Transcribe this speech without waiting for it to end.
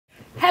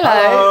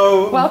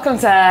Hello. Welcome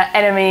to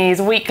Enemy's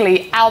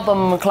weekly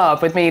album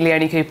club with me,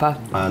 Leonie Cooper.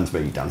 And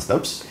me, Dan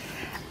Stubbs.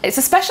 It's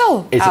a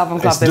special album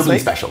club this week. It's doubly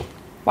special.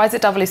 Why is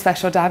it doubly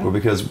special, Dan? Well,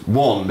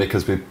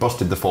 because we've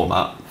busted the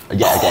format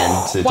yet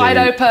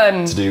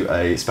again to do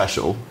a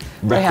special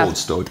record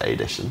store day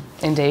edition.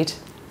 Indeed.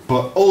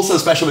 But also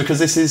special because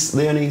this is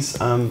Leonie's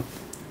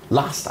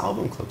last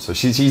album club. So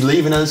she's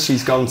leaving us.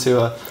 She's gone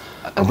to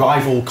a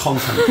rival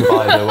content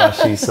provider where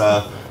she's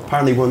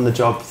apparently won the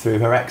job through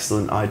her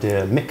excellent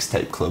idea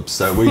mixtape club.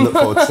 So we look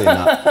forward to seeing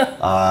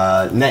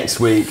that. Next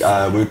week,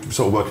 we're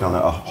sort of working on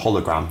a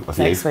hologram of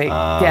you. Next week.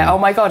 Yeah, oh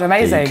my God,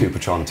 amazing. The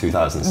Coopertron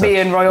 2000. So me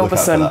and Roy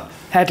Orbison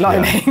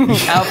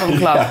headlining album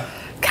club. Yeah.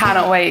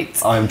 Cannot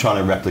wait. I'm trying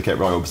to replicate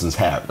Roy Orbison's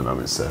hair at the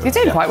moment. So you're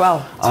doing quite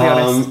well, to be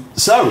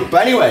honest.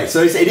 But anyway,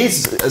 so it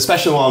is a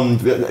special one.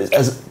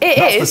 That's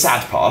the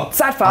sad part.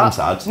 Sad part. I'm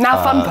sad.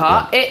 Now fun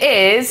part. Yeah. It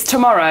is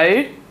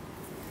tomorrow.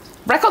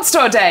 Record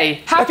Store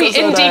Day. Happy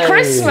Indie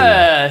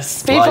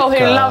Christmas. People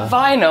who love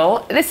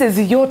vinyl, this is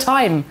your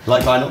time.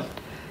 Like vinyl?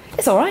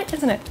 It's all right,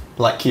 isn't it?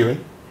 Like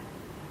Kieran?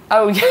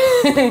 Oh,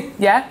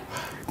 yeah.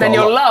 Then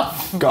you'll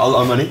love. Got a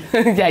lot of money?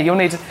 Yeah, you'll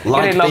need a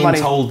lot of money. Like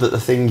being told that the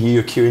thing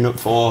you're queuing up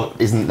for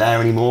isn't there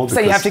anymore.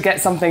 So you have to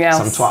get something else.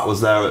 Some twat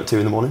was there at 2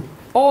 in the morning.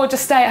 Or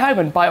just stay at home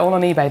and buy it all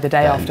on eBay the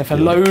day after for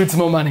loads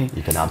more money.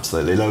 You can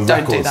absolutely.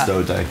 Record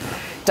Store Day.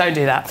 Don't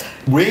do that.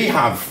 We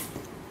have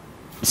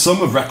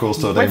some of Record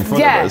Store Day in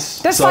front of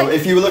us. So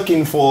if you were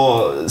looking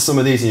for some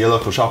of these in your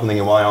local shop and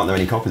thinking, why aren't there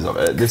any copies of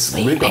it?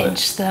 We've got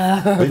it.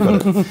 We've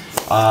got it.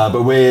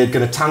 But we're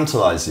going to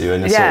tantalise you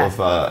in a sort of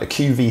a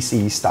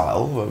QVC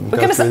style. We're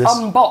going to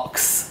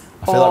unbox.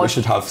 I feel like we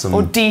should have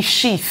some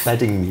de-sheath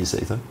bedding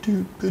music.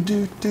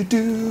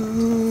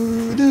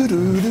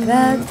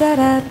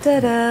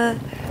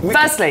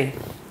 Firstly,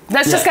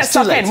 let's just get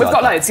stuck in. We've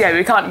got loads. Yeah,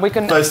 we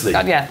can. Firstly,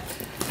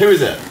 who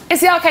is it? It's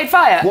the Arcade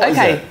Fire. What is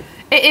it?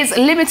 It is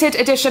limited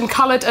edition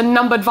coloured and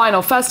numbered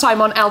vinyl, first time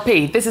on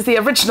LP. This is the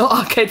original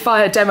Arcade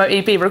Fire demo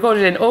EP,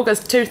 recorded in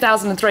August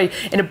 2003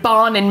 in a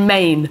barn in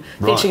Maine,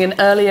 featuring an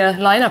earlier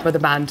lineup of the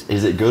band.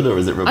 Is it good or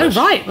is it rubbish?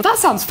 Oh, right. Well, that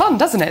sounds fun,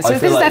 doesn't it? So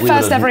this is their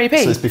first ever EP.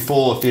 So it's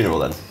before the funeral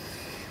then?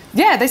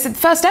 Yeah, they said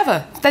first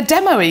ever. Their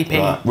demo EP.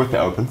 Right, whip it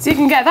open. So you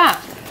can get that.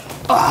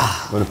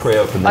 I'm going to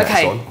pre-open the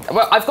next one. Okay,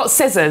 well, I've got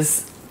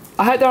scissors.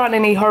 I hope there aren't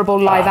any horrible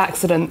live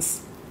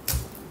accidents.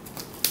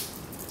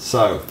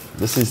 So,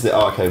 this is the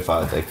Arcade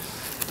Fire thing.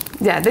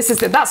 Yeah,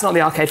 that's not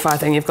the Arcade Fire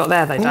thing you've got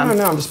there, though, Dan.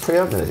 No, I'm just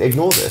pre-opening it.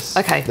 Ignore this.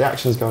 Okay. The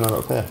action's going on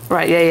up here.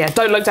 Right, yeah.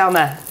 Don't look down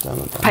there.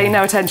 Pay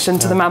no attention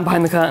to the man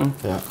behind the curtain.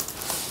 Yeah.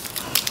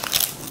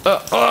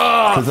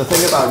 Because the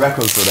thing about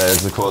records today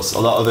is, of course,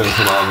 a lot of them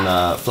come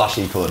on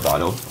flashy coloured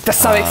vinyl. They're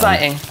so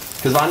exciting.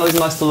 Because vinyl is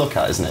nice to look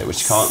at, isn't it?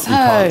 Which you can't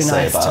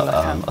say about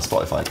a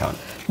Spotify account.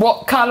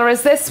 What colour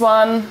is this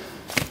one?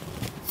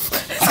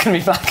 It's going to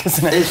be black,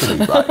 isn't it? It's going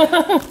to be black.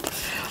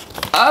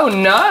 Oh,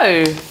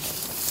 no.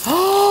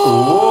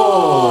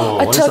 Oh,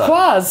 a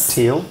turquoise.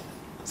 Teal?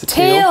 Is it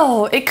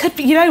teal? It could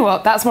be, you know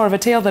what? That's more of a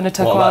teal than a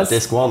turquoise. What about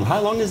disc one?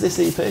 How long is this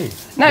EP?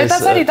 No,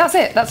 that's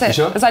it. You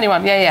sure? There's only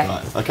one, yeah.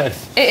 Right, okay.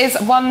 It is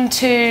 1,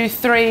 2,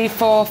 3,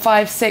 4,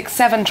 5, 6,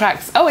 7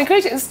 tracks. Oh,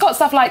 including, it's got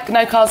stuff like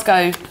No Cars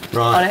Go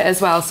on it as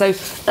well. So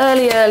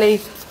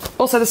early.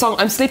 Also the song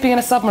I'm Sleeping in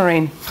a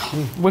Submarine.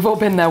 We've all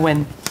been there,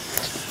 Win.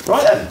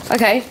 Right then.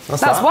 Okay,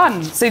 that's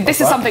one. So this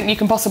is something you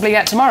can possibly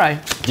get tomorrow.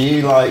 Do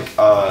you like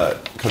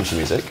country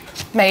music?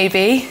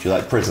 Maybe. Do you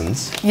like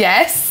prisons?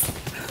 Yes.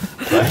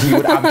 You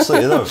would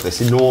absolutely love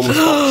this enormous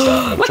box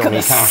set of Look Johnny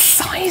at the Cash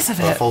size of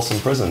it. Folsom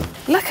Prison.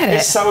 Look at it.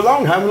 It's so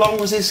long. How long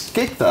was his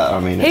gig there? I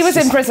mean, he was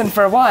in prison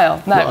for a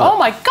while. No. Oh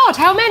my God,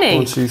 how many?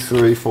 1, 2,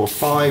 3, 4,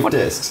 5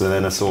 discs, and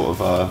then a sort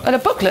of and a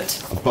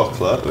booklet. A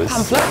booklet.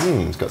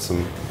 It's got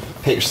some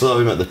pictures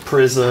of him at the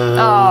prison.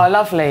 Oh,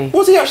 lovely.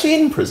 Was he actually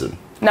in prison?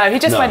 No, he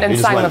just went and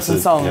sang them some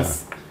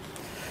songs.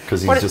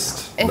 Because he's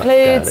just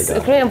including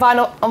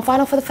on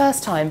vinyl for the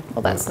first time.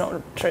 Well, that's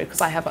not true because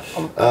I have it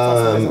on.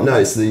 No,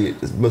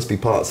 it must be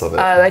parts of it.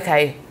 Oh,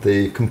 okay.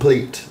 The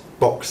complete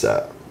box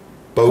set,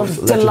 both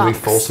legendary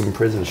Folsom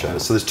Prison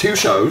shows. So there's 2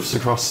 shows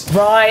across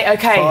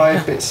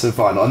 5 bits of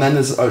vinyl, and then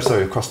there's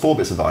across 4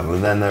 bits of vinyl,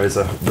 and then there is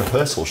a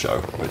rehearsal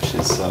show, which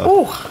is.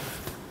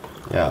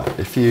 Yeah,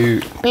 if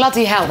you...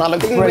 Bloody hell, that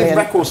looks brilliant. With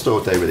Record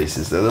Store Day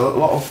releases, there's a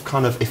lot of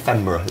kind of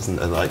ephemera, isn't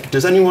there? Like,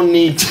 does anyone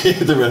need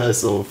the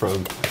rehearsal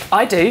from...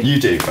 I do. You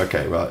do?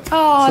 Okay, right.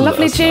 Oh, so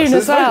lovely tune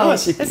as well.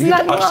 Nice. You could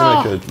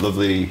actually make a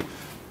lovely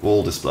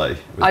wall display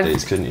with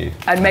these, couldn't you?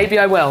 And maybe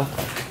I will.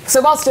 So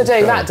whilst you're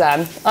doing that,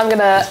 Dan, I'm going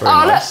to...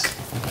 Oh, nice.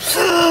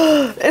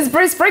 Look! It's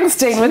Bruce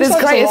Springsteen with his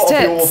greatest hits. Seems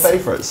like a lot of your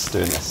favourites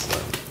doing this,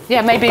 though.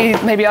 Yeah,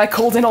 maybe I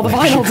called in all the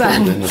vinyl,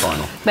 Dan.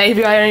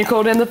 Maybe I only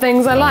called in the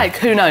things I like.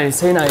 Who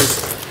knows?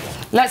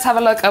 Let's have a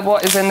look at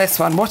what is in this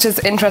one. What is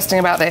interesting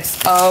about this?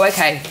 Oh,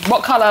 okay.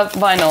 What colour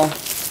vinyl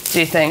do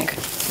you think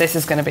this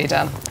is going to be,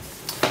 Dan?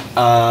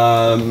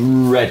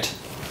 Red.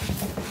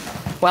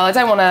 Well, I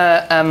don't want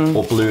to...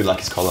 Or blue, like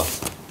his collar.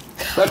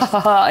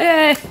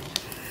 Yeah.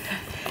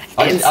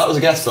 That was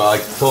a guess, but I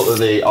thought that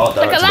the art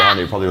director behind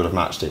it probably would have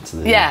matched it to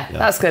the... Yeah,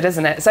 that's good,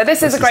 isn't it? So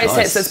this is a greatest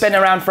hits that's been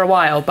around for a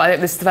while, but I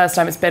think this is the first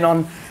time it's been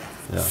on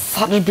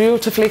such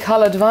beautifully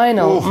coloured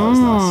vinyl. Oh, that's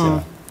nice,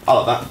 yeah. I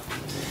like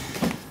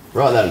that.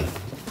 Right then.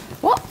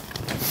 What?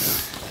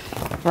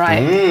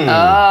 Right.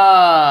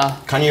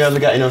 Can you ever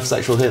get enough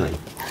sexual healing?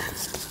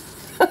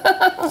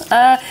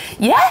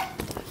 Yeah?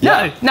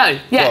 No, no,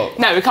 well,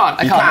 no, we can't.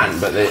 I can't. You can,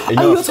 but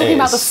enough you're talking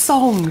about the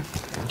song.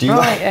 Do you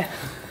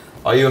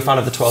Are you a fan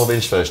of the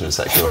 12-inch version of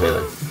Sexual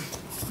Healing?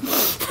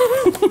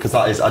 Because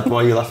that is...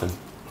 Why are you laughing?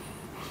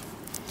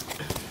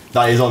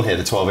 That is on here,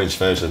 the 12-inch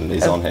version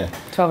is on here.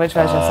 12-inch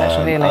version of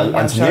Sexual Healing.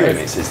 And some new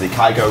remixes, the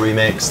Kygo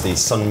remix, the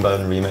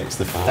Sunburn remix,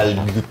 the Felg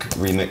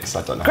remix,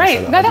 I don't know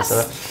Great, no,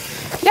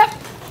 that's... Yep,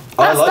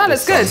 that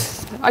looks good.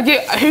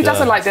 Who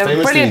doesn't like the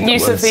brilliant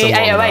use of the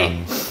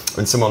 808?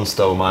 When someone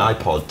stole my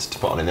iPod to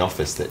put on in the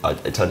office, it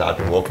turned out I'd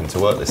been walking to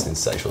work listening to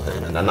Sexual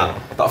Healing, and then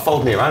that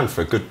followed me around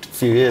for a good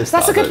few years.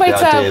 That's a good way to...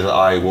 The idea that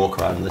I walk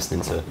around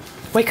listening to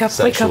wake up,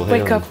 wake up,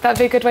 wake up. That'd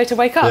be a good way to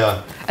wake up.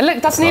 Yeah. And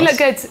look, doesn't he look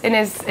good in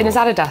his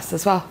Adidas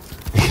as well?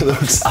 He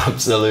looks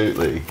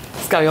absolutely...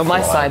 It's going on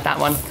my side, that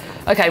one.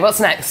 Okay,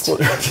 what's next? All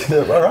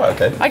right,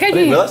 okay. I gave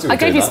you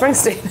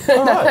Springsteen.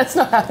 No, that's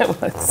not how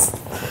it was.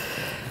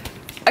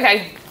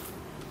 Okay.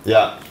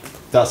 Yeah,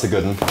 that's a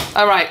good one.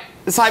 All right.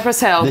 Cypress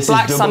Hill,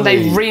 Black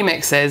Sunday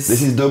remixes.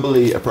 This is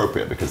doubly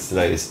appropriate because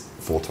today is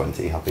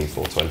 420. Happy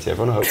 420,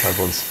 everyone. I hope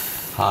everyone's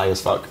high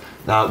as fuck.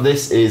 Now,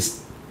 this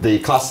is the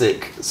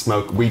classic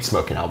weed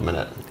smoking album,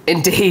 innit?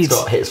 Indeed. It's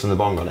got Hits from the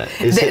Bong on it.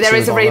 There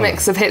is a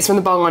remix of Hits from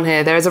the Bong on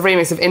here. There is a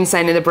remix of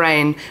Insane in the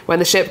Brain, When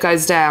the Ship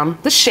Goes Down.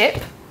 The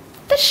ship?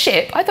 The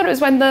ship? I thought it was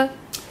when the...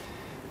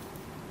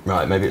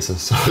 Right, maybe it's a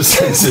sort of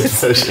censored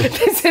version.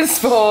 This is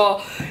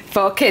for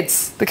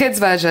kids. The kids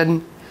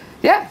version.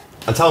 Yeah.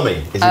 And tell me,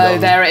 is it on...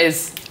 there it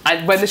is.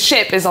 And when the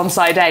ship is on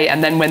side A,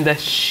 and then when the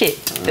ship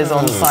is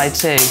on side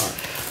 2.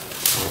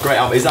 Great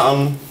album. Is that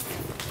on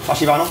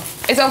flashy vinyl?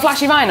 Is it on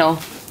flashy vinyl?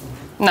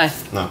 No.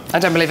 No. I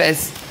don't believe it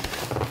is.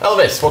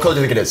 Elvis, what colour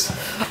do you think it is?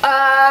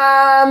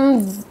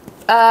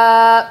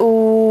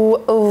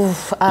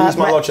 Use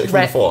my logic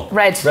from before.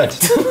 Red. Red.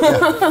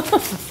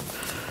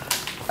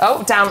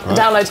 Oh,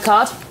 download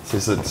card.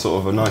 This is a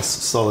sort of a nice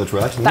solid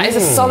red. That is a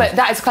solid.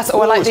 That is classic.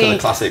 Oh, I like the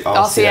classic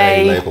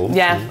RCA label.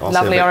 Yeah,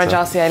 lovely orange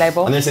RCA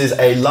label. And this is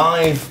a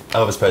live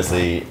Elvis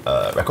Presley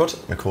record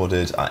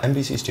recorded at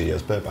NBC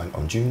Studios Burbank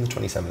on June the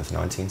 27th,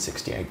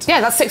 1968.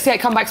 Yeah, that's 68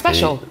 comeback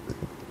special.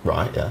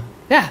 Right. Yeah.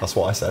 Yeah. That's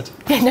what I said.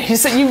 Yeah, no, you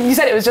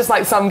said it was just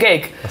like some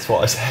gig. That's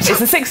what I said.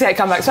 It's a 68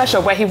 comeback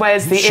special where he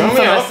wears the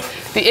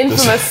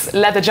infamous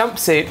leather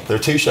jumpsuit. There are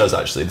two shows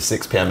actually, the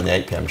 6 p.m. and the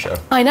 8 p.m. show.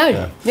 I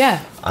know.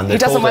 Yeah. And he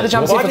doesn't wear the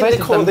jumpsuit for both of them. Why did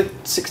they call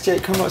it the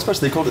 68 comeback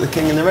special? They called it the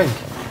King in the Ring.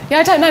 Yeah,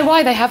 I don't know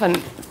why they haven't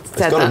said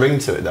that. It's got a ring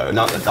to it though.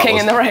 King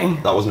in the Ring.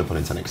 That wasn't a pun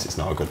intended because it's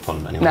not a good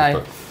pun anyway.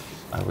 No.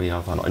 But we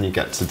have that, and you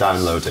get to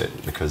download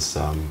it because.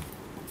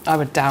 I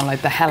would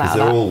download the hell out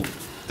of that.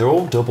 They're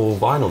all double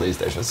vinyl these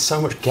days. There's so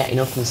much getting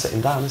up and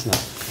sitting down, isn't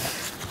there?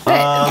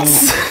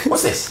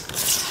 What's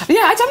this?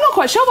 Yeah, I'm not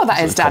quite sure what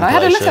that is, Dan. I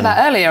had a look at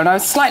that earlier and I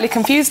was slightly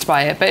confused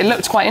by it, but it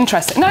looked quite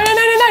interesting. No.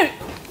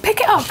 Pick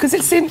it up because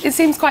it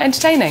seems quite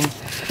entertaining.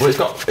 Well,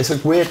 it's a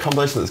weird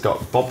combination that's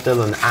got Bob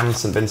Dylan and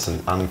St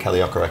Vincent and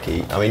Kelly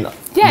Okereke. I mean,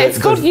 yeah, it's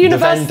called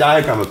Universal. The Venn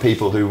diagram of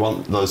people who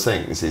want those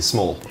things is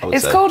small. I would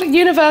say. It's called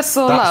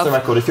Universal Love. That's the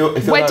record. If you're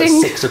there at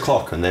 6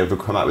 o'clock and they would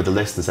come out with a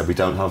list and said we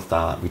don't have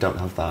that,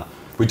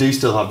 we do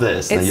still have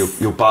this, and then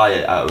you'll buy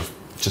it out of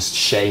just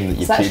shame that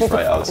you peed for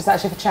 8 hours. It's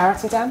actually for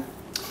charity, Dan.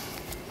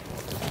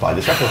 Buy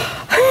this record.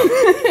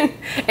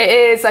 It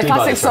is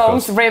classic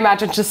songs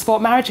reimagined to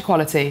support marriage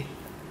equality.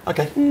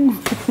 Okay.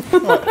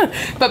 Right.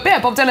 But yeah,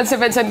 Bob Dylan, St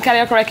Vincent, Kelly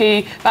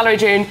Okereke, Valerie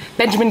June,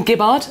 Benjamin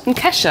Gibbard, and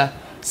Kesha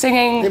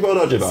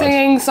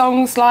singing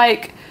songs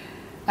like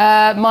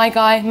My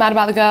Guy, Mad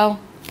About the Girl.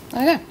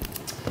 There you go.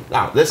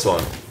 Now this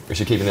one we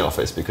should keep in the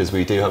office because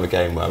we do have a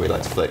game where we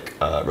like to flick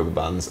rubber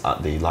bands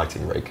at the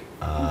lighting rig,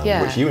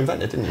 which you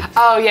invented, didn't you?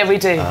 Oh yeah, we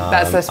do.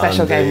 That's the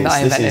special game that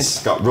I invented. This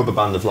has got Rubber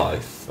Band of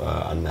Life,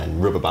 and then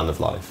Rubber Band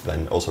of Life,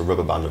 then also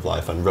Rubber Band of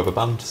Life and Rubber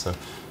Band. So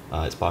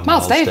it's by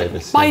Miles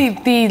Davis.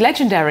 By the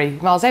legendary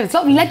Miles Davis. A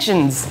lot of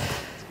legends.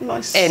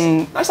 Nice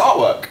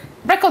artwork.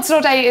 Record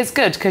Store Day is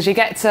good because you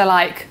get to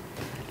like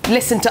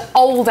listen to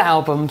old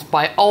albums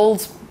by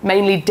old,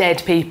 mainly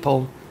dead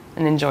people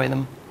and enjoy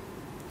them.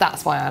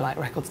 That's why I like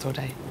Record Store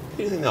Day. Who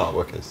do you think the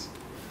artwork is?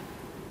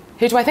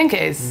 Who do I think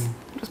it is?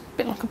 Just a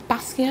bit like a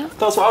Basquiat.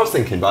 That's what I was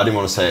thinking, but I didn't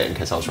want to say it in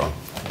case I was wrong.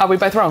 Are we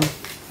both wrong?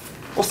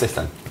 What's this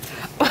then?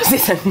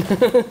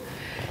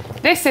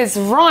 This is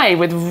Rye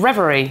with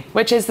Reverie,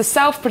 which is the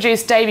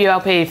self-produced debut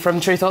LP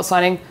from True Thought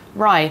signing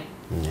Rye.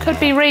 Yeah. Could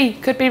be Ree.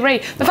 The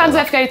fans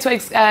of FK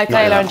Twigs,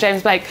 Kayla and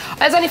James Blake.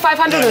 There's only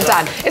 500 of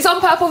Dan. It's on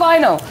purple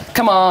vinyl.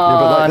 Come on. Yeah,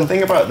 but like, the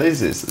thing about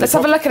this is... Let's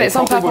have a look at it. It's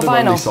on purple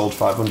vinyl. Only sold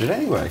 500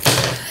 anyway.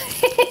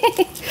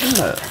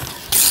 Isn't it?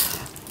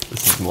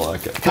 more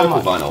like it. Come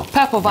Purple on. vinyl.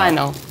 Purple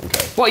vinyl.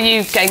 Okay. What are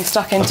you getting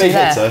stuck A into big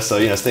there? hitter,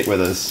 so stick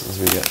with us as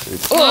we get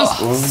through.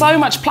 Ugh, so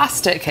much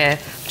plastic here,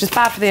 which is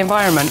bad for the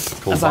environment,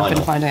 as I've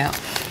been finding out.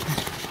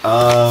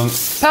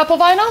 Purple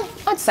vinyl?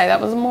 I'd say that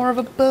was more of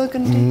a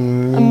burgundy,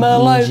 a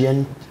merlot,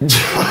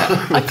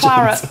 a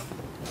claret,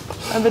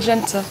 a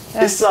magenta.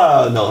 Yeah. It's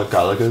Noel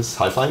Gallagher's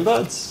High Flying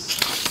Birds.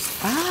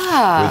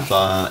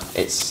 Ah. With,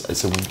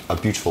 it's a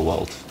beautiful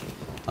world,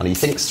 and he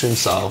thinks to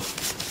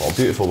himself, "What a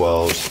beautiful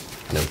world,"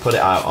 and he'll put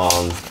it out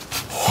on.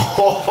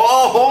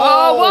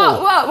 Oh,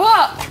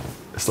 what?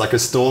 It's like a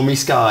stormy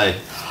sky.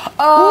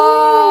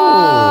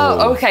 Oh,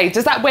 ooh. Okay.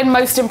 Does that win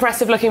most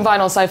impressive looking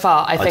vinyl so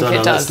far? I think don't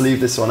know. It does. Let's leave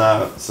this one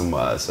out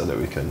somewhere so that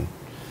we can.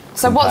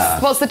 So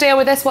what's the deal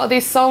with this? What are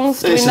these songs?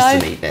 Do we know?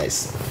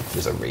 There's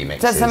a remix.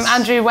 There's some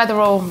Andrew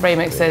Weatherall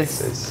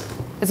remixes.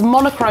 It's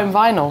monochrome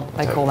vinyl,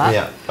 they call that.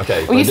 Yeah,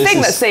 okay. Well, you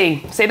sing that,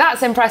 see,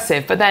 that's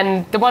impressive, but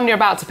then the one you're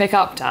about to pick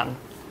up, Dan,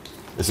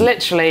 it's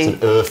literally...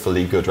 It's an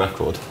earthily good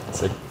record.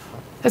 See?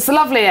 It's the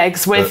Lovely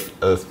Eggs with...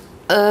 Earth.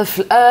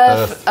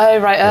 Oh,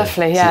 right,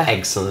 Earthly, yeah.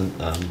 It's an excellent...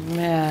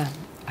 yeah,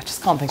 I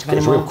just can't think of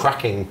any more. more. It's a real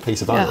cracking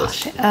piece of vinyl.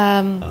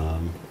 Yeah,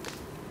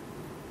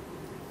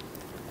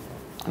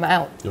 I'm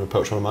out. You want to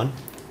poach one of mine?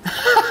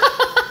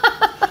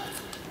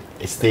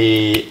 It's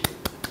the...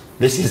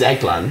 This is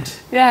Eggland.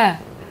 Yeah.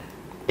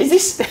 Is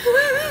this...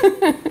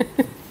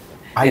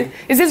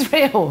 Is this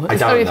real? I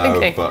don't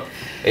know, but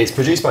it's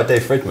produced by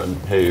Dave Fridman,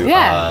 who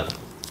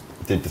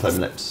did the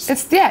Flaming Lips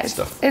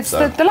stuff. It's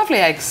the Lovely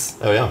Eggs.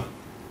 Oh, yeah.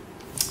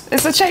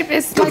 It's a shape,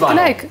 it's good like vinyl. an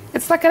egg.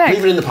 It's like an egg.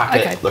 Leave it in the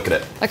packet, Okay. Look at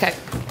it. Okay.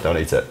 Don't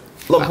eat it.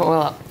 Lump.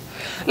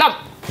 Lump.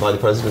 By the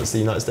Presidents of the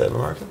United States of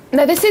America?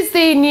 No, this is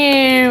the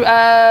new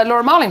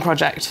Laura Marling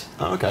project.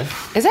 Oh, okay.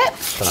 Is it?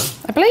 Dunno.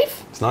 I believe.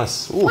 It's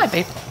nice. Ooh. Might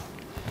be.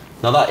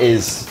 Now that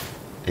is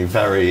a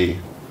very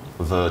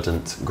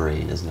verdant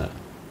green, isn't it?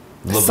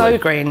 Lovely. So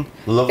green.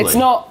 Lovely. It's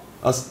not...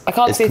 I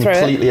can't see through it. It's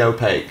completely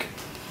opaque.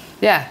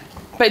 Yeah.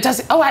 But it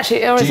does... Oh,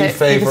 actually, or is it?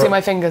 You can see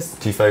my fingers.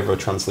 Do you favour a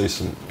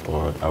translucent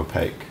or an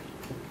opaque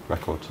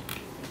record?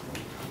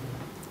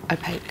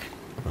 Opaque.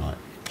 Right.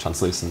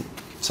 Translucent.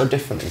 So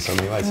different in so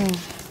many ways.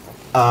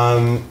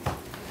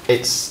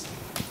 It's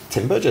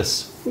Tim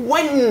Burgess.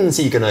 When's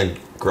he going to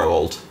grow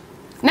old?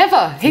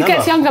 Never. He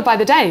gets younger by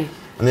the day.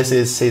 And this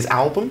is his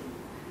album.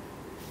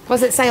 What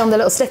does it say on the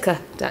little sticker?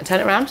 Turn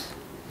it around.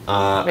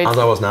 As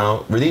I was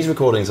now. These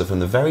recordings are from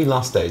the very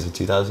last days of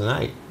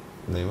 2008.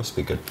 They must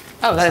be good.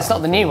 Oh, then it's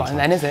not the new one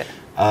then, is it?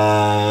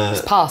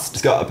 It's past.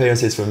 It's got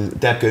appearances from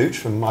Deb Gooch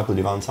from My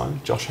Bloody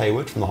Valentine, Josh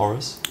Hayward from The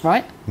Horrors.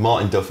 Right.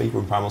 Martin Duffy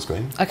from Primal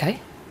Scream. Okay.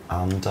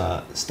 And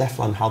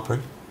Stefflan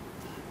Halpern.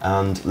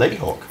 And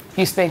Ladyhawk.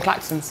 Used to be in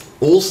Claxons.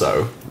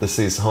 Also, this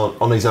is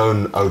on his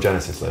own O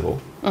Genesis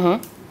label.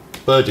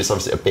 Burgess,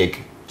 obviously a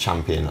big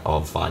champion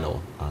of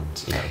vinyl,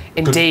 and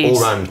Indeed.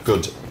 all-round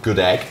good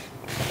egg.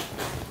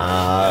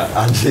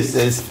 And this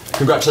is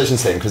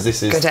congratulations to him, because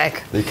this is good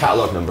egg. The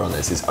catalogue number on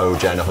this is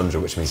OGen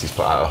 100, which means he's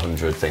put out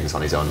 100 things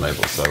on his own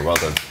label. So well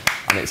done.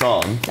 And it's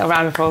on. A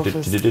round of applause.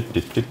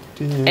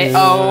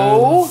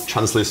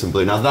 Translucent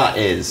blue. Now that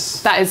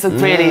is a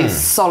really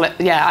solid.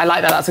 Yeah, I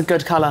like that. That's a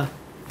good colour.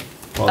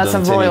 Well that's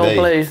done, a royal Timmy B.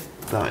 blue.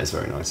 That is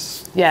very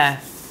nice. Yeah.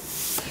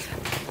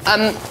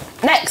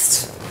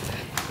 Next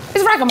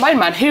is Rag and Bone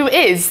Man, who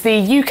is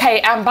the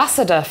UK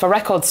ambassador for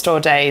Record Store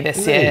Day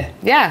this year.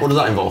 Yeah. What does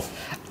that involve?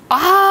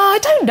 I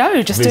don't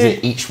know. Just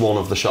visit each one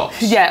of the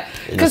shops. Yeah,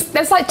 because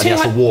there's like 200. And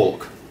you have to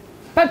walk.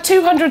 About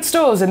 200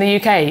 stores in the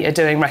UK are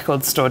doing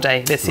Record Store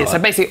Day this year. Right. So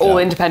basically all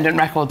independent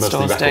record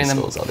stores doing them.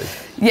 Mostly record stores, are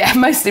they? Yeah,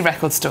 mostly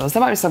record stores.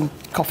 There might be some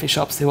coffee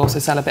shops who also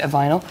sell a bit of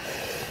vinyl.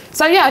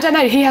 So yeah, I don't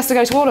know. He has to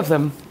go to all of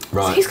them.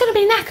 Right. So he's going to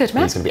be knackered,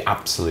 man. He's going to be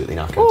absolutely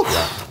knackered.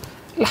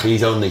 Yeah.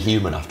 He's only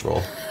human after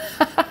all.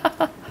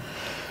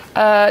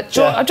 I'm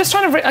just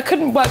trying to... I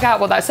couldn't work out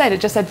what that said.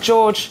 It just said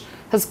George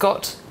has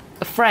got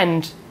a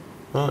friend.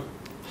 Right.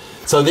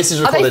 So this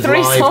is recorded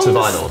live to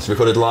vinyl. It's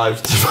recorded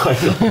live to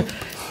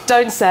vinyl.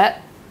 Don't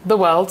set the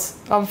world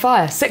on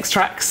fire. 6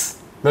 tracks.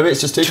 Maybe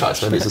it's just 2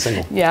 tracks. Maybe it's a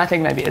single. Yeah, I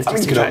think maybe it's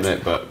just 2 tracks. Open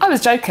it, but... I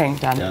was joking,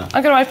 Dan. Yeah.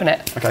 I'm going to open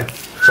it. Okay.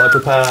 Shall I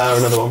prepare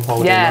another one while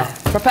we're doing that?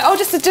 Prepare. Oh,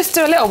 just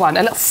do a little one.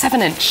 A little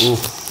 7-inch. I'm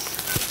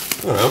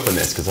going to open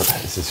this because I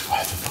bet this is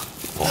quite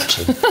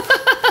watching.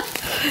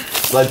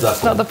 Led Zeppelin.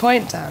 That's not the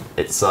point, Dan.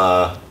 It's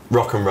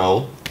rock and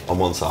roll on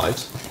one side,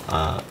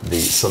 the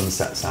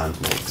Sunset Sound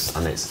mix,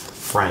 and it's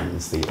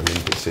Friends, the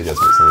Olympic Studios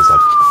mix on the other side.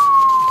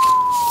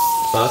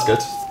 Oh, that's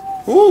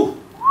good. Ooh!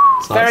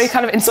 Nice. Very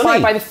kind of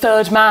inspired by the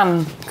Third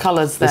Man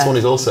colours there. This one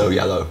is also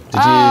yellow. Did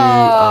you?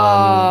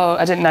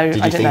 I didn't know.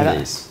 Did I didn't know that.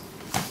 These?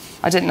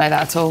 I didn't know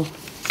that at all.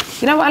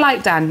 You know what I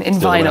like, Dan, in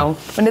vinyl?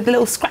 When the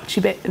little scratchy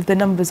bit of the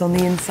numbers on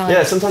the inside.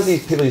 Yeah, sometimes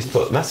people used to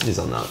put messages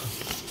on that.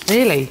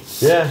 Really?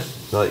 Yeah.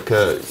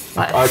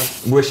 I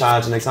wish I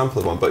had an example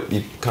of one, but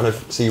you kind of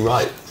see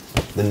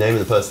the name of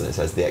the person. It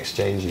says the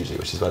exchange usually,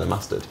 which is where they're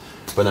mastered.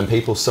 But then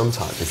people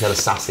sometimes, instead of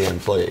sassy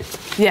employee,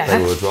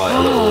 they would write a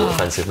little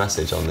offensive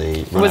message on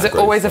the. Was it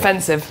always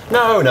offensive?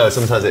 No.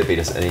 Sometimes it'd be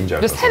just an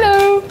in-joke. Just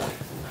hello.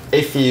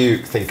 If you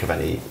think of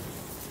any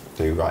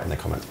do write in the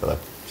comments below.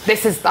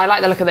 I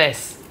like the look of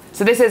this.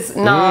 So this is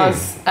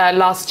Nas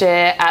last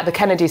year at the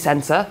Kennedy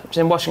Center, which is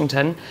in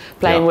Washington,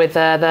 playing with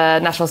the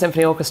National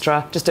Symphony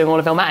Orchestra, just doing all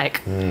of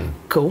Illmatic.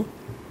 Cool.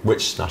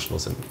 Which National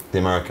Symphony? The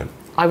American?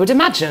 I would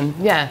imagine,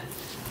 yeah.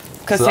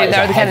 Because So they're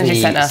at the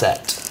Kennedy Center.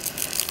 Set.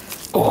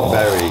 Oh.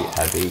 Very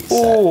heavy set.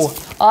 Oh,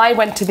 I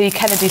went to the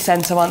Kennedy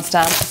Center once,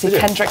 Dan, to see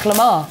Kendrick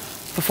Lamar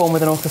perform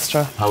with an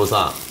orchestra. How was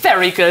that?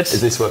 Very good.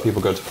 Is this where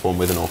people go to perform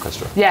with an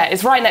orchestra? Yeah,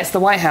 it's right next to the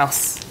White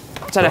House.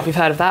 I don't know if you've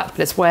heard of that, but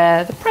it's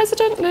where the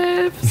president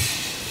lives.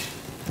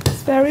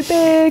 It's very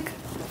big,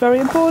 very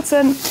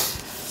important.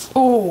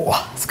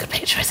 Oh, it's a good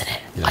picture, isn't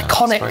it? Yeah,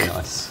 iconic. It's very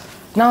nice.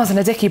 Nas in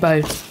a dicky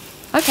bow.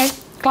 Okay,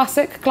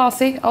 classic,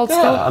 classy, old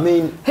school. Yeah, I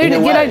mean, Who in a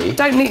way,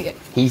 don't need it.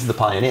 he's the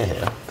pioneer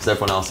here, because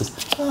everyone else is,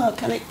 oh,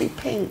 can it be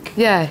pink?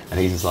 Yeah. And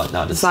he's just like,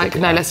 no, just It's like,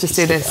 no, let's just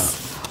do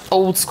this.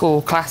 Old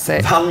school,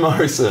 classic. Van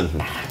Morrison.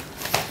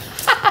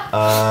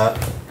 Oh,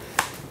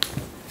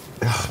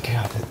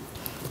 God.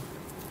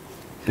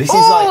 This is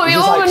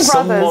like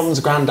someone's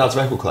granddad's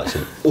record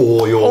collection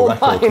or your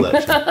record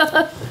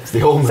collection. It's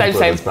the Allman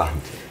Brothers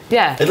band.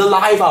 Yeah. It's a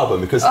live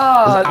album because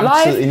there's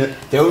absolutely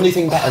the only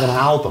thing better than an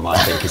album, I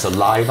think, is a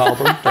live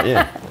album. Don't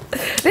you?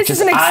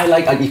 I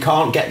like you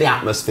can't get the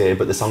atmosphere,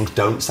 but the songs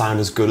don't sound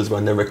as good as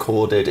when they're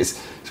recorded. It's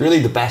really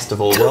the best of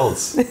all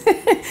worlds.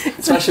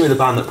 Especially with a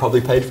band that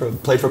probably played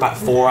for about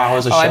 4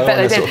 hours a show. I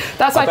bet they did.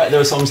 I bet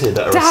there are songs here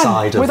that are a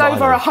side of with vinyl.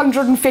 over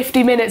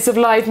 150 minutes of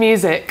live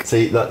music.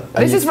 See,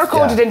 this is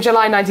recorded in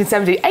July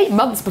 1970, 8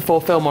 months before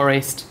Phil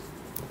Maurice.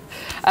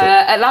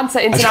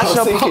 Atlanta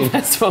International Pop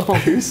Festival.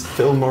 Who's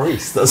Phil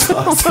Maurice? That's what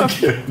I was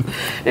thinking.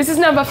 This is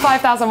number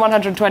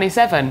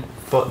 5,127.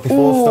 But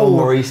before Phil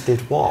Maurice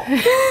did what?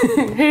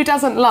 Who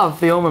doesn't love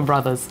the Allman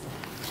Brothers?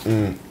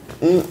 Dan.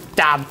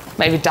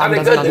 Maybe Dan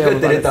doesn't love the Allman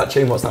Brothers. They did that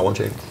tune. What's that one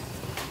tune?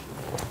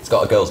 It's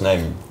got a girl's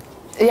name.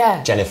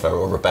 Yeah. Jennifer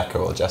or Rebecca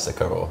or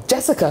Jessica or...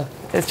 Jessica.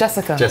 It's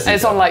Jessica.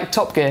 It's on like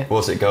Top Gear.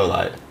 What's it go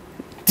like?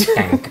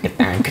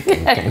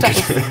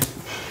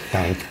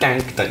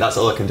 That's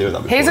all I can do with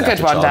that. Here's a good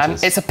one, Dan.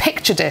 It's a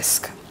picture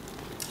disc.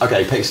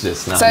 Okay, picture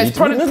disc now. So it's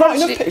not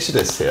enough picture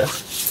discs here.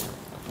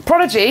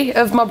 Prodigy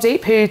of Mobb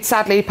Deep, who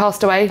sadly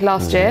passed away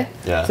last year.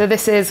 Yeah. So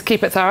this is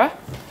Keep It Thorough,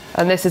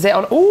 and this is it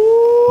on.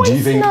 Ooh, do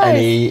you think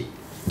any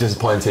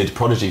disappointed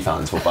Prodigy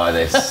fans will buy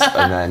this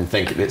and then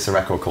think it's a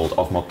record called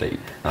Of Mobb Deep,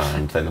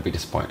 and then they'll be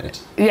disappointed?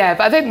 Yeah,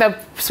 but I think they'll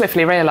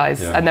swiftly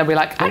realise, and they'll be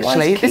like,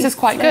 actually, this is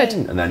quite good.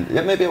 And then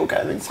maybe it'll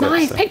get them into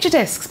nice picture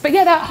discs, but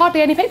yeah, there are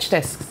hardly any picture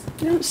discs.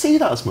 You don't see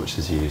that as much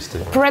as you used to.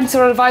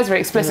 Parental advisory,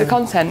 explicit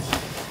content.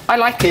 I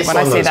like it when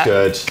I see that.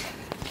 Good.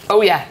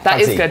 Oh yeah, that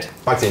is good.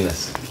 Back in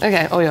this.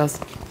 Okay, all yours.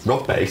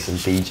 Rock bass and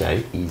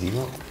DJ, easy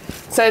rock.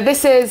 So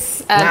this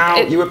is... now,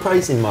 you were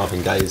praising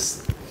Marvin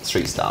Gaye's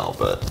street style,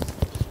 but...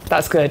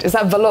 That's good. Is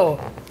that velour?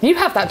 You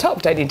have that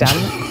top, don't you, Dan?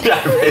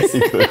 Yeah,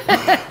 basically.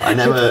 I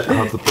never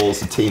have the balls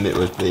to team it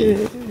with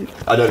the...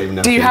 I don't even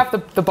know. Do you have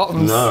the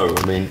bottoms? No,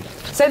 I mean...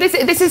 So this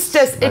is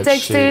just It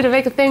Takes Two to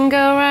Make a Thing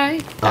Go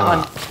Right. That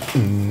one.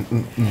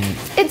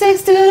 It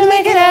takes two to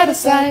make it out of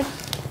sight.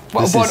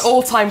 What an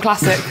all-time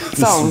classic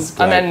song.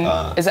 And then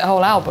is it a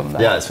whole album?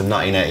 Then? Yeah, it's from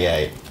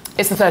 1988.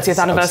 It's the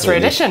 30th anniversary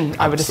edition,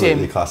 I would assume.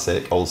 Absolutely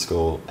classic, old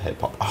school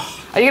hip hop.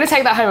 Oh. Are you going to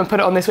take that home and put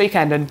it on this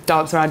weekend and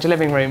dance around your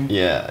living room?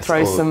 Yeah.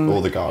 Throw some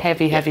all the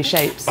heavy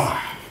shapes.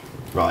 Oh.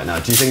 Right, now,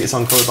 do you think it's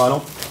on coloured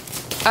vinyl?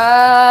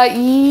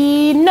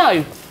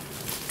 No.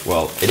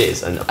 Well, it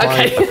is, and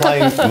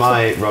applying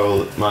my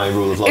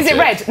rule of logic... Is it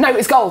red? No,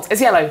 it's gold.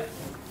 It's yellow.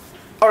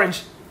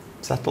 Orange.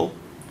 Settle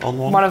on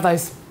one? One of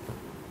those.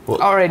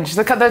 What? Orange.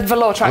 The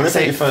velour tracksuit. I'm going to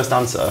take your first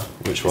answer,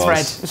 which was... It's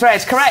red. It's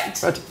red,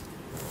 correct. Red.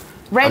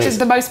 Red is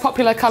the most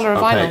popular colour of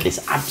vinyl.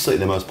 It's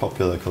absolutely the most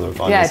popular colour of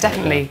vinyl. Yeah,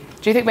 definitely.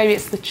 Do you think maybe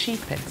it's the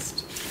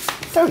cheapest?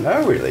 I don't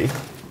know, really.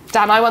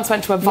 Dan, I once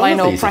went to a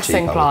vinyl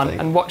pressing plant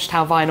and watched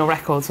how vinyl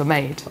records were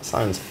made. That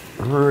sounds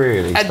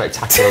really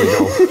spectacularly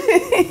dull.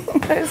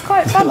 It's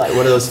quite fun. Like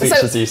one of those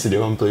features you used to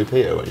do on Blue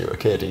Peter when you were a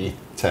kid and you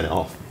turn it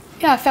off.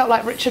 Yeah, I felt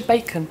like Richard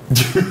Bacon.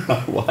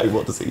 Why?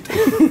 What does he do?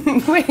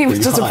 He was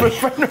just a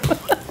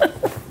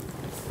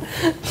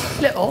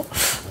little.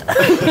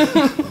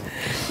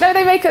 No,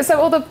 they make it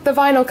so all the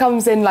vinyl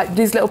comes in like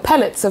these little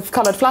pellets of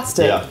coloured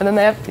plastic, and then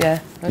they have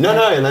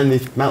No, and then they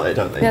melt it,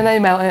 don't they? Yeah, they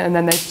melt it and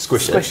then they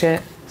squish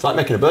it. It's like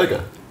making a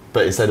burger,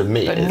 but instead of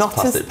meat, it's not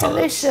plastic as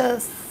pellets.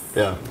 delicious.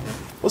 Yeah.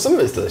 Well, some of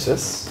it's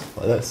delicious,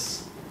 like this.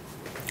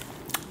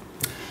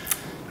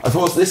 Of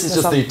course, this is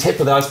just the tip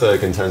of the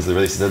iceberg in terms of the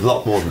releases. There's a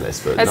lot more than this,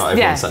 but not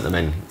everyone sent them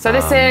in. So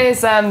this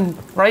is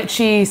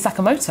Reichi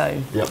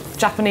Sakamoto,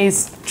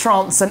 Japanese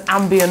trance and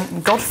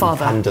ambient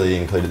godfather. Handily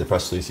included the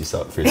press release you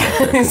saw for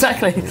yourself.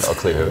 Exactly. I'll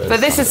clear who it is. But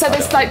this is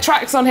there's like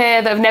tracks on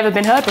here that have never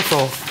been heard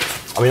before.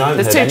 I mean, I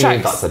haven't heard any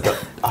of that.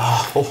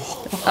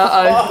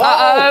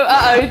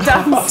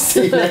 Dan. I've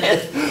seen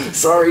it.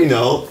 Sorry,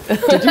 Noel.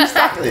 Did you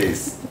stack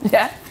these?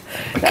 Yeah.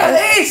 Look at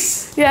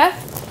this! Yeah.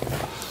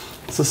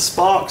 It's a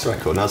Sparks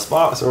record. Now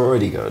Sparks are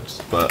already good,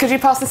 but could you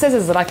pass the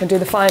scissors and I can do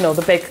the final,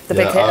 the big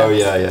hitter? Oh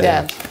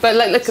yeah. But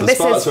look, So this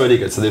Sparks is are already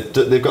good. So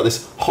they've got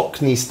this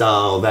Hockney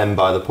style Them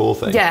by the Pool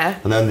thing. Yeah.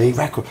 And then the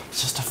record,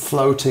 it's just a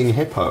floating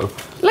hippo.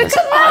 Look at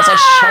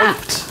that!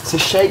 It's a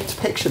shaped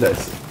picture.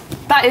 This.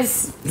 That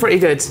is pretty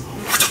good.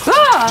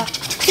 Ah,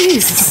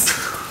 Jesus.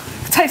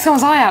 Take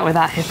someone's eye out with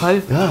that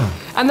hippo. Yeah.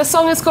 And the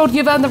song is called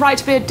You've Earned the Right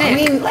to Be a Dick. I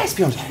mean, let's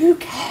be honest. Who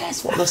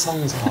cares what the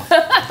songs are?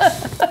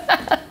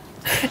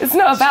 It's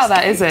not about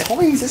that, is it?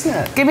 Toys, isn't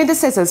it? Give me the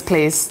scissors,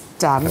 please,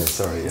 Dan. Okay,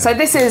 sorry. Yeah. So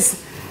this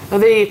is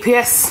the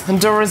pièce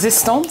de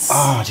résistance.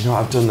 Oh, do you know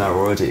what I've done there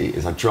already?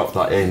 Is I dropped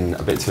that in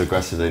a bit too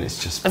aggressively and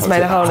it's just... It's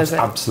made a hole, is it?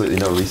 Absolutely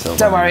no resale.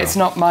 Don't worry, it's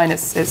not mine,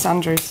 it's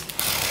Andrew's.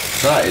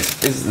 So that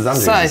is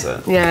Andrew's, is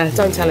it? Yeah,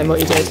 don't tell him what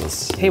you did.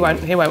 He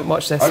won't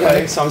watch this.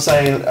 Okay, so I'm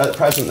saying at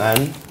present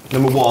then,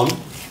 number 1,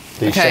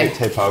 the shaped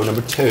hippo.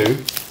 Number 2,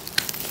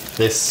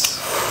 this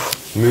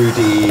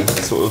moody,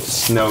 sort of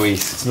snowy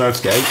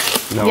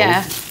snowscape. No.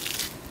 Yeah.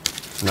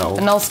 No. A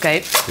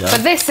nullscape. Yeah.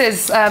 But this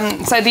is,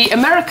 so the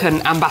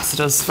American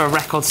ambassadors for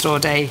Record Store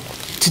Day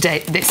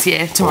this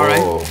year,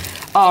 tomorrow,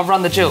 are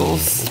Run the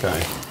Jewels.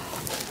 Okay.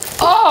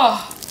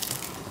 Oh,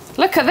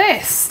 look at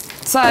this.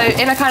 So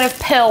in a kind of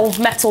pill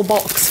metal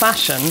box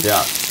fashion,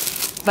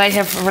 they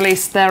have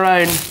released their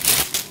own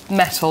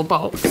metal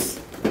box.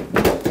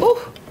 Ooh.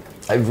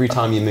 Every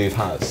time you move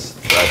house,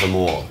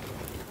 forevermore,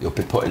 you'll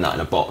be putting that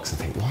in a box and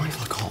think, why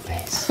have I got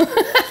this?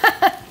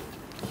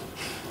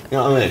 You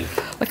know what I mean?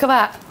 Look at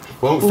that.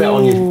 Won't fit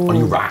on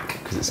your rack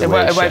because it's a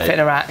weird It won't shape. fit in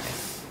a rack.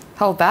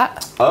 Hold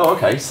that. Oh,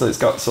 okay. So it's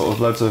got sort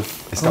of loads of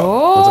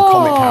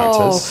comic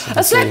characters.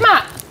 A slip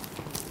mat.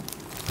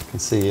 I can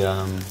see.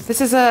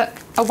 This is a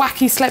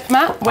wacky slip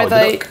mat with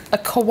a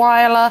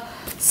koala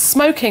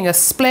smoking a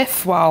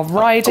spliff while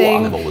riding.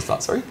 What animal was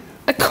that? Sorry.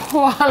 A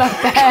koala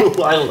bear.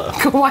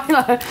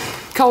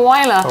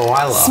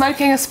 Koala.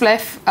 Smoking a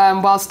spliff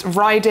whilst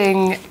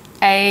riding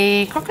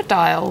a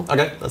crocodile.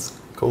 Okay, that's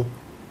cool.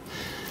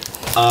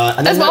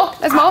 And There's more.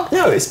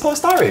 No, it's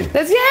polystyrene.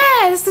 This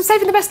is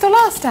saving the best till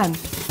last, Dan.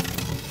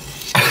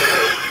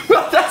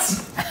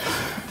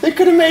 They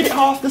could have made it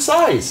half the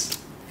size.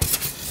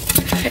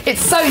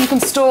 It's so you can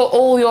store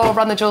all your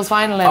Run the Jewels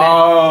vinyl in it.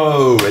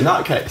 Oh, in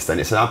that case, then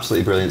it's an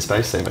absolutely brilliant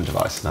space-saving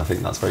device, and I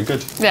think that's very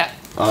good. Yeah.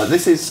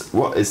 This is,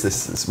 what is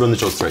this? It's Run the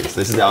Jewels 3. So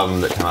this is the album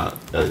that came out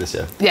earlier this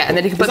year. Yeah, and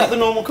then you can put... Is that the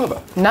normal cover?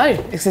 No,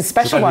 it's a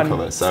special one.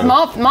 Cover, so...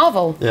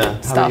 Marvel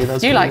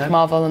stuff. You like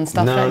Marvel and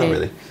stuff, no, don't not you?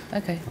 really.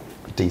 Okay.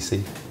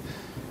 DC.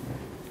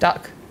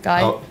 Duck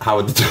guy. Oh,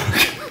 Howard the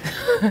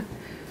Duck.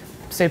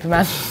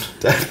 Superman.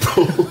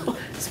 Deadpool.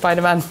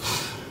 Spider-Man.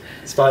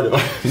 Spider-Man.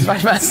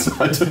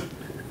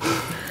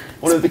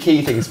 One of the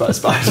key things about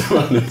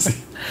Spider-Man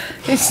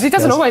is he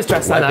doesn't always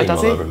dress like that,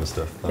 does he? All over him and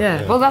stuff.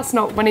 Yeah. Well, that's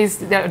not when he's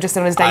just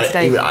on his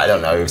day-to-day. I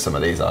don't know who some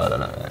of these are. I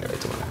don't know. Anyway,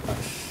 don't know.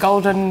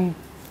 Golden.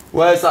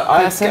 Where's that?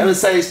 I'm going to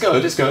say it's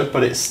good,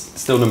 but it's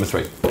still number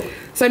 3.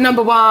 So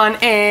number 1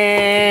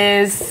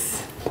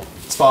 is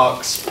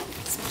Sparks.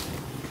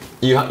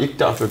 You don't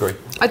have to agree.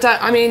 I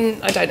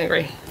don't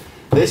agree.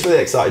 This really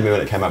excited me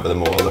when it came out, but the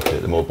more I look at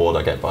it, the more bored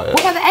I get by it.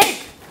 What about the egg?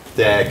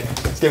 The egg.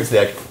 Let's give it to the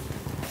egg.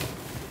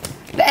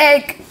 The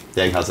egg.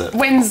 The egg has it.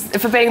 Wins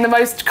for being the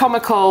most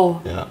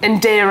comical,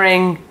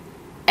 endearing,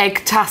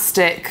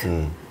 egg-tastic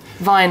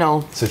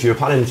vinyl. So if you were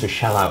planning to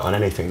shell out on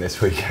anything this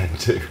weekend,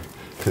 do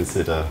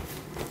consider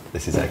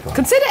this is egg.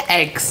 Consider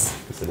eggs.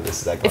 Consider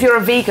this is egg. If you're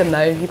a vegan,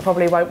 though, you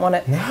probably won't want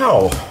it.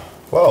 No.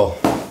 Well,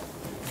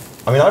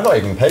 I mean, I've not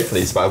even paid for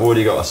these, but I've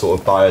already got a sort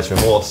of buyer's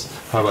remorse.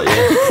 How about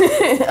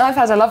you? I've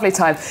had a lovely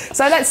time.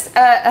 So let's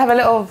have a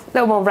little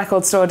more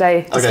Record Store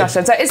Day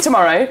discussion. Okay. So it's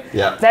tomorrow.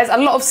 Yeah. There's a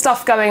lot of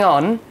stuff going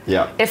on.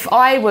 Yeah. If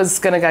I was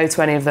going to go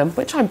to any of them,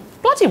 which I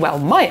bloody well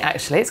might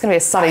actually, it's going to be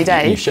a sunny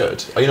day. You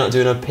should. Are you not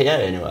doing a PA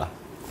anywhere?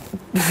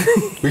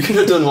 We could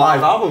have done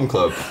live album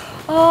club.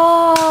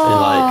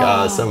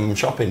 Oh. In some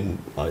shopping,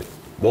 like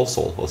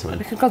Walsall or something.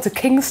 We could have gone to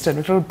Kingston.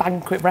 We could have done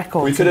Banquet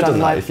Records. We could have done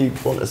that. If you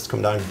want us to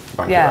come down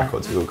Banquet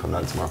Records, we will come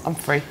down tomorrow. I'm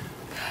free.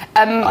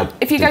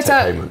 If you go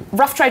to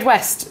Rough Trade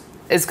West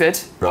is good.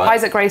 Right.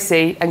 Isaac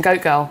Gracie and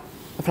Goat Girl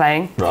are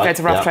playing. Right. Go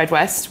to Rough Trade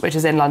West, which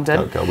is in London.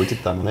 Goat Girl, we did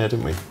that one there,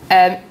 didn't we?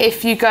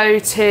 If you go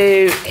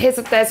to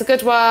there's a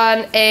good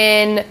one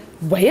in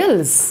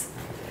Wales.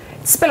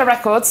 Spiller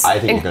Records. I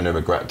think you're going to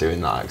regret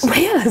doing that accent.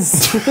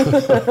 Wales.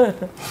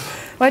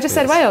 Well, I just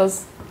said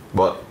Wales.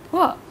 What?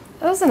 What?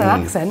 That wasn't an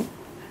accent.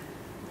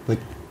 Like,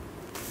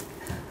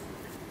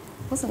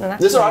 wasn't an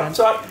accent. it's alright, it's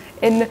alright.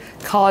 In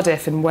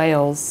Cardiff in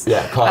Wales.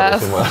 Yeah,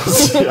 Cardiff in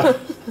Wales.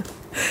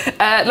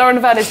 Yeah. Lauren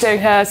Laverne is doing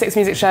her Six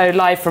Music show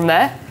live from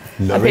there.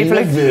 Lauren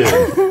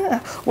Laverne.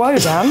 Whoa,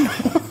 Dan.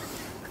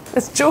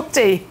 It's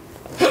Geordie.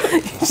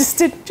 You just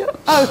did...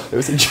 Oh. It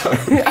was a joke.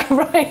 Yeah,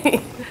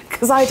 right.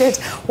 Because I did.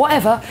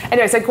 Whatever.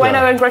 Anyway, so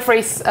Gweno and Griff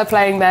Rhys are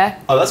playing there.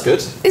 Oh, that's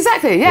good.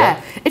 Exactly,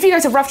 yeah. If you go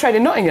to Rough Trade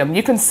in Nottingham,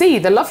 you can see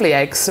the lovely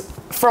eggs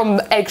from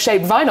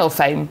egg-shaped vinyl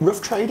fame.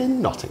 Rough Trade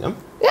in Nottingham?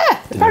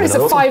 Yeah. Apparently it's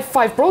at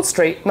 5 Broad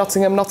Street,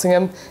 Nottingham,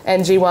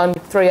 NG1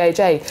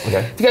 3AJ.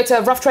 Okay. If you go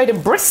to Rough Trade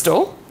in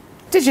Bristol,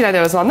 Did you know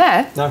there was one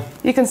there? No.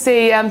 You can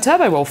see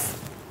Turbo Wolf.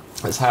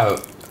 That's how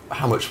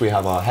much we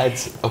have our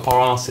heads up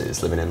our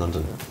arses living in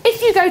London.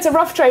 If you go to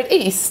Rough Trade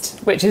East,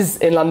 which is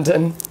in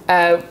London,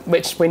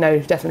 which we know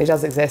definitely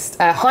does exist,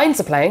 Heinz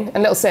are playing,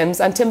 and Little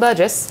Sims, and Tim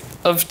Burgess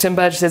of Tim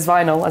Burgess's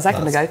Vinyl a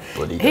second ago.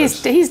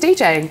 He's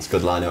DJing. It's a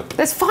good lineup.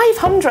 There's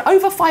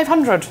over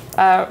 500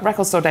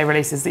 Record Store Day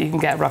releases that you can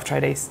get at Rough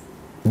Trade East.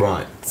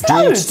 Right. Do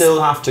you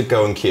still have to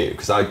go and queue?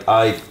 Because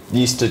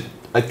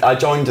I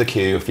joined the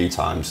queue a few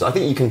times. I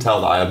think you can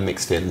tell that I have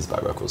mixed feelings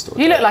about Record Store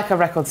Day. You look like a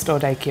Record Store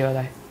Day queuer,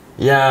 though.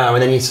 Yeah,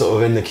 and then you're sort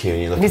of in the queue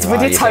and you're looking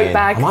with your tote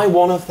bag. Am I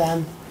one of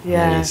them?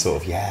 Yeah. And then you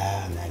sort of,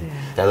 and then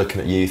they're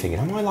looking at you thinking,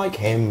 am I like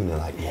him? And they're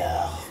like,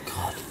 yeah, oh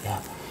God,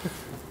 yeah.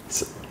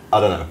 So, I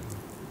don't know.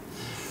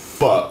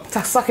 But it's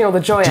like sucking all the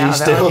joy out of it. Do you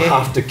still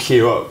have to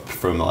queue up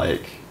from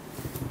like...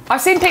 I've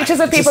seen pictures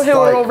of people who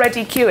are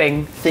already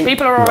queuing.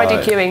 People are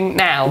already queuing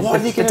now,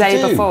 the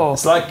day before.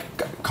 It's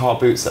like car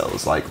boot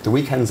sales. Like, the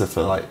weekends are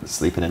for like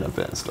sleeping in a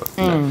bit and stuff.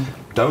 You know?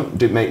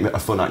 Don't make a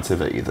fun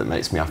activity that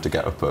makes me have to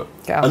get up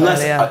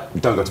unless I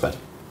don't go to bed.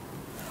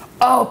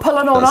 Oh, pull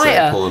an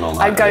all-nighter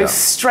and go yeah.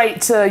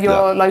 straight to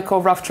your local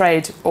Rough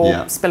Trade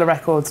or Spiller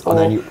Records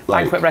or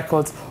Banquet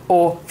Records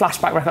or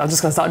Flashback Records. I'm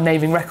just going to start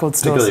naming record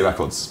stores. Piccadilly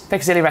Records.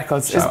 Piccadilly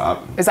Records. Shout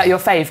out. Is that your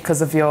fave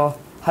because of your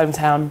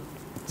hometown?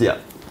 Yeah.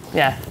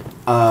 Yeah.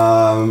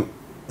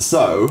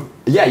 So,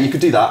 yeah, you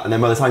could do that, and then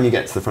by the time you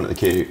get to the front of the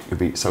queue, you'll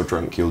be so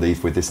drunk, you'll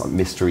leave with this like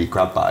mystery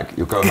grab bag.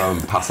 You'll go home,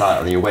 pass out,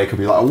 and then you'll wake up and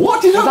be like,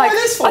 what did I buy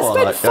this for?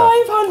 I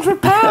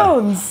spent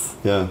 £500!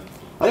 Yeah.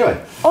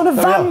 Anyway. On a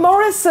Van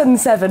Morrison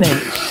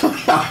 7-inch.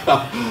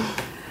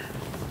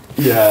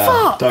 Yeah,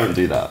 Fuck. Don't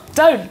do that.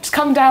 Don't.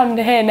 Come down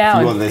here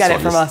now and get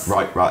it from us.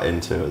 Write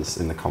into us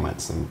in the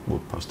comments and we'll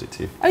post it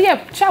to you. Oh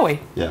yeah, shall we?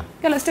 Yeah.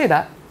 Yeah, let's do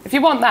that. If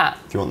you want that.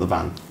 If you want the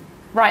van.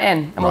 Write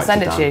in and we'll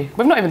send it to you.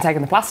 We've not even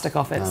taken the plastic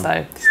off it,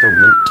 so... Still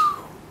mint.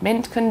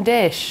 Mint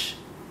condish.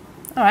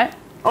 All right.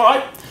 All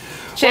right.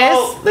 Cheers.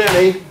 Well,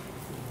 Leonie.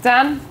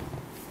 Dan.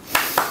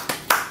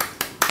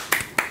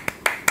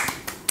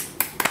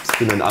 It's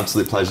been an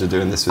absolute pleasure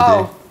doing this with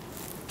you.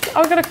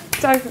 I'm going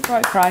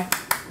to cry.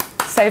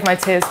 Save my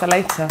tears for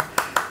later.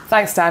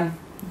 Thanks, Dan.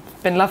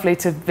 It's been lovely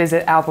to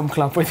visit Album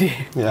Club with you.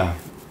 Yeah.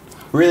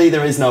 Really,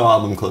 there is no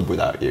album club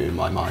without you in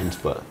my mind,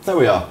 but there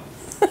we are.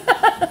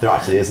 There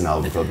actually is an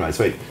album club next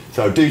week.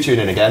 So do tune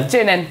in again.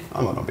 Tune in.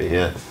 I might not be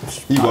here.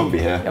 You won't be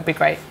here. It'll be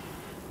great.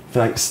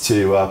 Thanks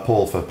to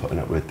Paul for putting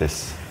up with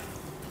this.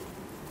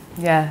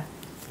 Yeah.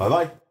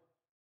 Bye-bye.